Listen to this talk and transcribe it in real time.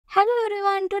Hello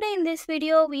everyone, today in this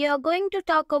video we are going to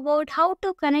talk about how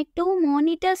to connect two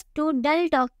monitors to Dell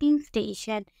docking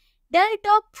station. Dell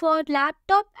dock for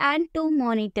laptop and two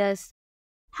monitors.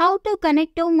 How to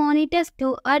connect two monitors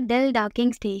to a Dell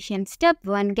docking station. Step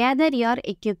 1. Gather your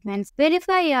equipments.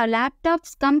 Verify your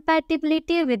laptop's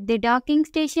compatibility with the docking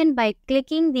station by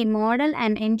clicking the model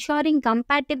and ensuring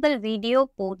compatible video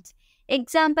ports.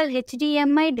 Example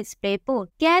HDMI display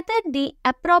port. Gather the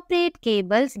appropriate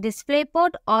cables,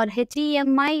 DisplayPort or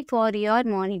HDMI for your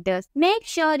monitors. Make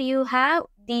sure you have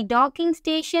the docking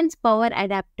station's power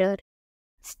adapter.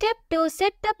 Step 2.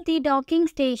 Set up the docking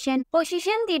station.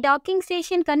 Position the docking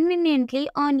station conveniently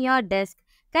on your desk.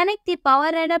 Connect the power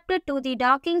adapter to the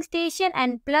docking station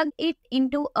and plug it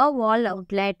into a wall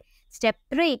outlet. Step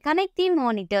 3. Connect the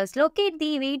monitors. Locate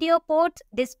the video ports,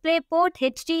 DisplayPort,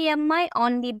 HDMI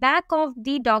on the back of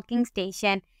the docking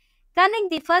station. Connect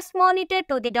the first monitor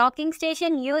to the docking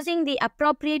station using the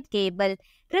appropriate cable.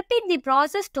 Repeat the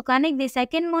process to connect the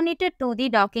second monitor to the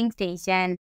docking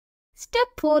station. Step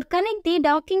 4. Connect the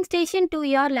docking station to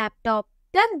your laptop.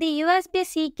 Plug the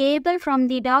USB-C cable from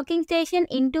the docking station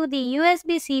into the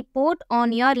USB-C port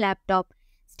on your laptop.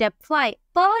 Step 5.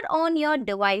 Power on your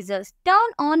devices.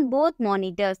 Turn on both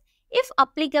monitors. If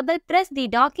applicable, press the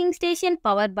docking station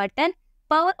power button.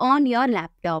 Power on your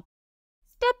laptop.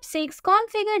 Step 6.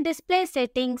 Configure display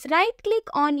settings. Right-click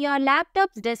on your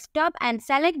laptop's desktop and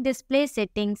select Display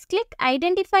Settings. Click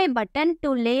Identify button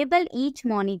to label each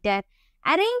monitor.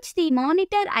 Arrange the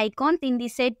monitor icons in the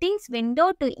settings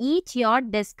window to each your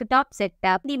desktop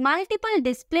setup. The multiple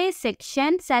displays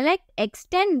section, select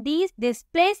Extend these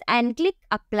displays and click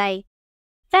Apply.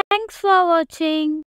 Thanks for watching.